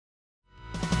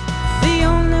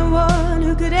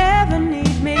could ever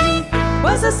need me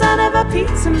was the son of a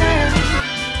pizza man.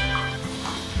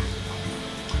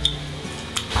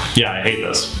 Yeah, I hate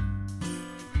this.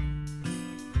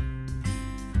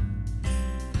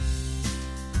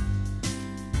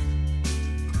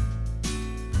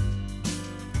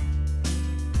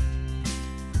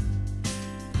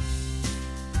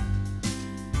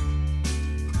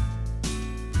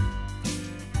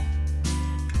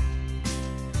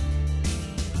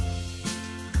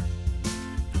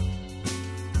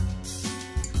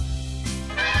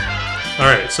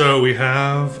 Alright, so we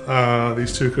have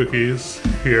these two cookies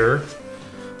here.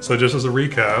 So just as a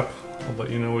recap, I'll let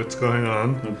you know what's going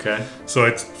on. Okay. So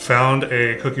I found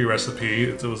a cookie recipe.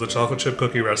 It was a chocolate chip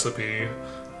cookie recipe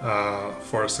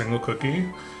for a single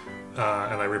cookie.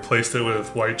 And I replaced it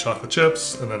with white chocolate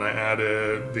chips, and then I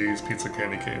added these pizza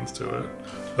candy canes to it.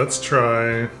 Let's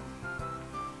try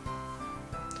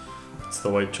It's the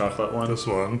white chocolate one. this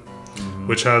one,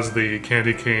 which has the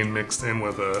candy cane mixed in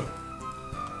with it.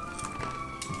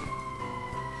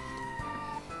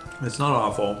 It's not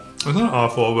awful. It's not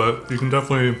awful, but you can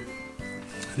definitely,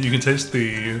 you can taste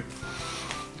the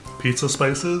pizza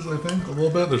spices, I think, a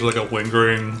little bit. There's like a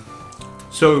lingering...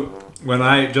 So when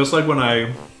I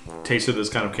tasted this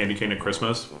kind of candy cane at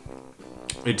Christmas,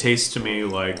 it tastes to me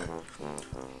like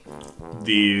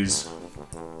these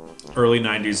early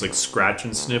 90s like scratch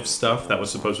and sniff stuff that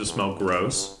was supposed to smell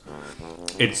gross.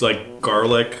 It's like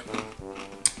garlic,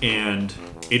 and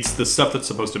it's the stuff that's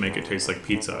supposed to make it taste like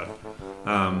pizza.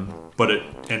 But it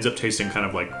ends up tasting kind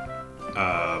of like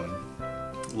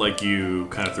you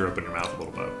kind of threw up in your mouth a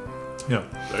little bit. Yeah.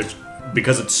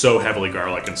 Because it's so heavily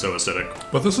garlic and so acidic.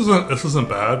 But this isn't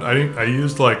bad. I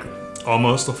used like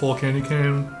almost a full candy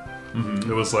cane.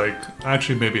 It was like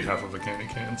actually maybe half of a candy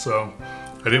cane. So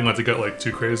I didn't want to get like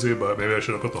too crazy, but maybe I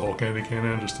should have put the whole candy cane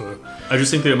in just to... I just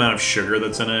think the amount of sugar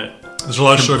that's in it. There's a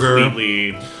lot of sugar.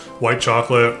 Completely. White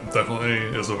chocolate definitely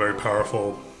is a very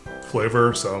powerful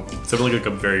flavor, so... It's definitely like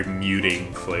a very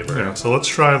muting flavor. Yeah, so let's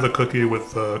try the cookie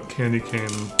with the candy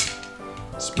cane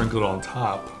sprinkled on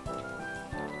top.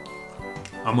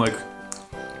 I'm like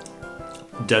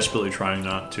desperately trying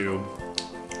not to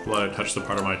let it touch the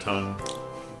part of my tongue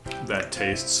that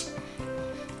tastes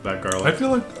that garlic. I feel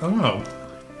like, I don't know.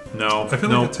 No. I feel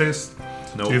like it tastes...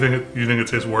 Nope. Do you think it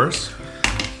tastes worse?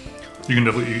 You can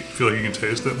definitely feel like you can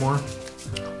taste it more?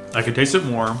 I can taste it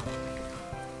more.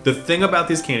 The thing about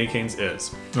these candy canes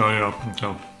is... Oh, yeah.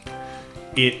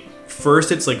 Okay.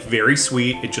 First, it's like very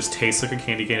sweet. It just tastes like a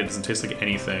candy cane. It doesn't taste like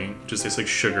anything. It just tastes like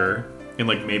sugar. And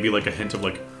like maybe like a hint of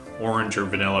like orange or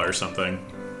vanilla or something.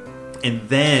 And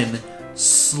then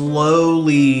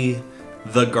slowly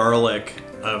the garlic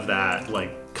of that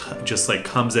like just like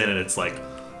comes in, and it's like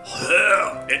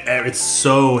it's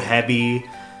so heavy.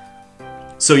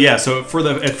 So yeah, so for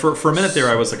a minute there,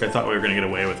 I was like, I thought we were gonna get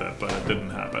away with it, but it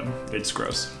didn't happen. It's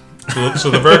gross.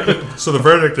 So the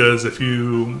verdict is if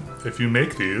you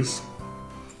make these,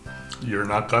 you're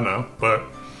not gonna, but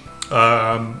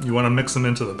you want to mix them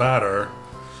into the batter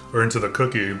or into the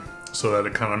cookie so that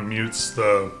it kind of mutes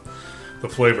the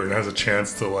flavor and has a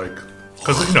chance to like,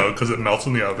 because it melts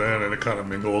in the oven and it kind of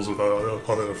mingles with all the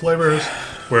other flavors.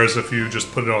 Whereas if you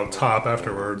just put it on top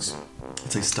afterwards,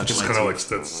 It's like stuck. it just kind of like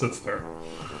sits there.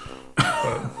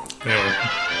 But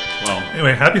Well,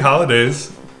 anyway, happy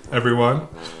holidays, everyone.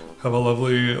 Have a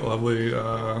lovely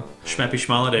schmappy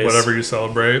schmolidays. whatever you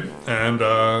celebrate. And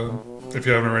if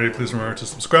you haven't already, please remember to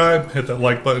subscribe, hit that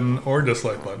like button or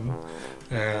dislike button.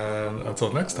 And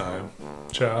until next time,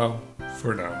 ciao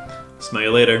for now. Smell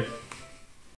you later.